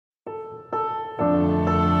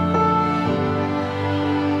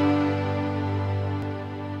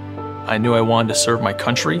I knew I wanted to serve my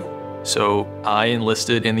country, so I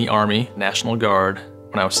enlisted in the Army National Guard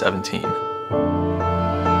when I was 17.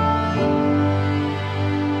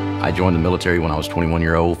 I joined the military when I was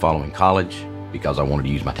 21-year-old following college because I wanted to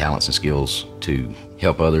use my talents and skills to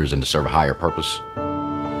help others and to serve a higher purpose.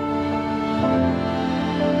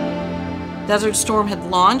 Desert Storm had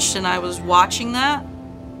launched and I was watching that.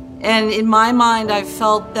 And in my mind, I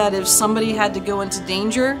felt that if somebody had to go into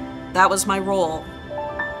danger, that was my role.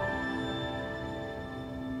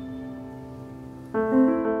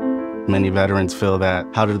 Many veterans feel that,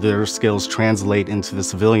 how do their skills translate into the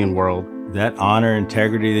civilian world? That honor,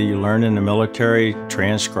 integrity that you learn in the military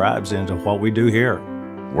transcribes into what we do here.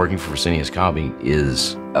 Working for Fresenius Kabi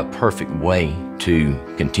is a perfect way to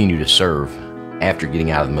continue to serve after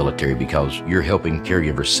getting out of the military because you're helping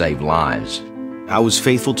caregivers save lives. I was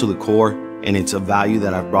faithful to the core, and it's a value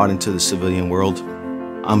that I've brought into the civilian world.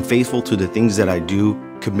 I'm faithful to the things that I do,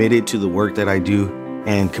 committed to the work that I do,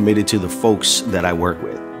 and committed to the folks that I work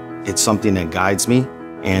with. It's something that guides me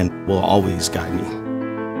and will always guide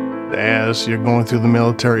me. As you're going through the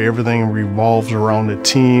military, everything revolves around the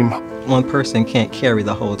team. One person can't carry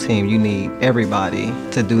the whole team. You need everybody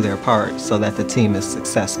to do their part so that the team is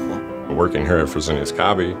successful. Working here at Fresenius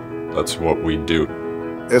Kabi, that's what we do.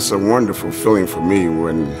 It's a wonderful feeling for me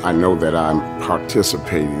when I know that I'm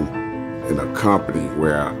participating in a company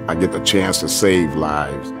where I get the chance to save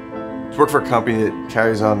lives. To work for a company that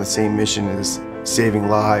carries on the same mission as saving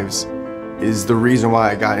lives is the reason why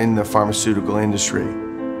I got in the pharmaceutical industry.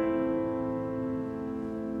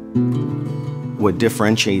 What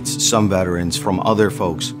differentiates some veterans from other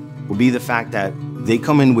folks will be the fact that they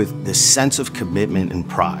come in with this sense of commitment and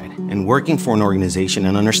pride, and working for an organization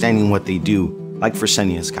and understanding what they do, like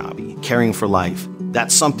Fresenius Kabi, caring for life.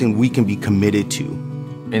 That's something we can be committed to.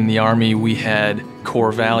 In the Army, we had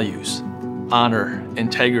core values: honor,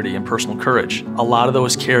 integrity, and personal courage. A lot of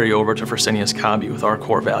those carry over to Fresenius Kabi with our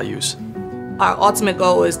core values. Our ultimate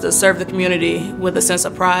goal is to serve the community with a sense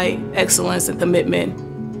of pride, excellence, and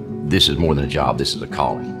commitment. This is more than a job, this is a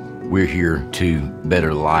calling. We're here to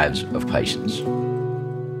better the lives of patients.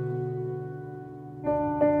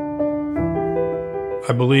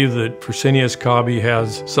 I believe that Fresenius Kabi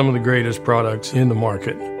has some of the greatest products in the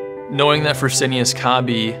market. Knowing that Fresenius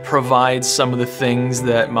Kabi provides some of the things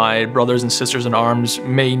that my brothers and sisters in arms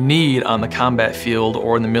may need on the combat field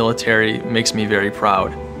or in the military makes me very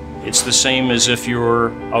proud. It's the same as if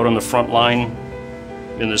you're out on the front line.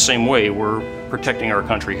 In the same way, we're protecting our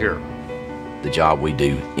country here. The job we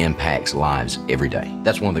do impacts lives every day.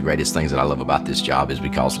 That's one of the greatest things that I love about this job is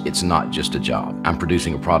because it's not just a job. I'm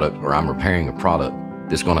producing a product or I'm repairing a product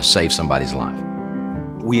that's going to save somebody's life.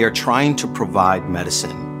 We are trying to provide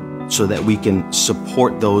medicine so that we can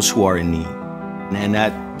support those who are in need. And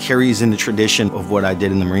that carries in the tradition of what I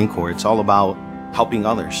did in the Marine Corps. It's all about helping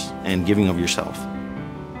others and giving of yourself.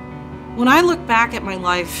 When I look back at my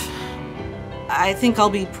life, I think I'll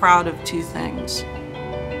be proud of two things.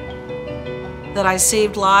 That I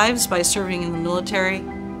saved lives by serving in the military,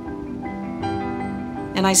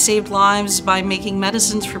 and I saved lives by making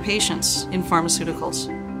medicines for patients in pharmaceuticals.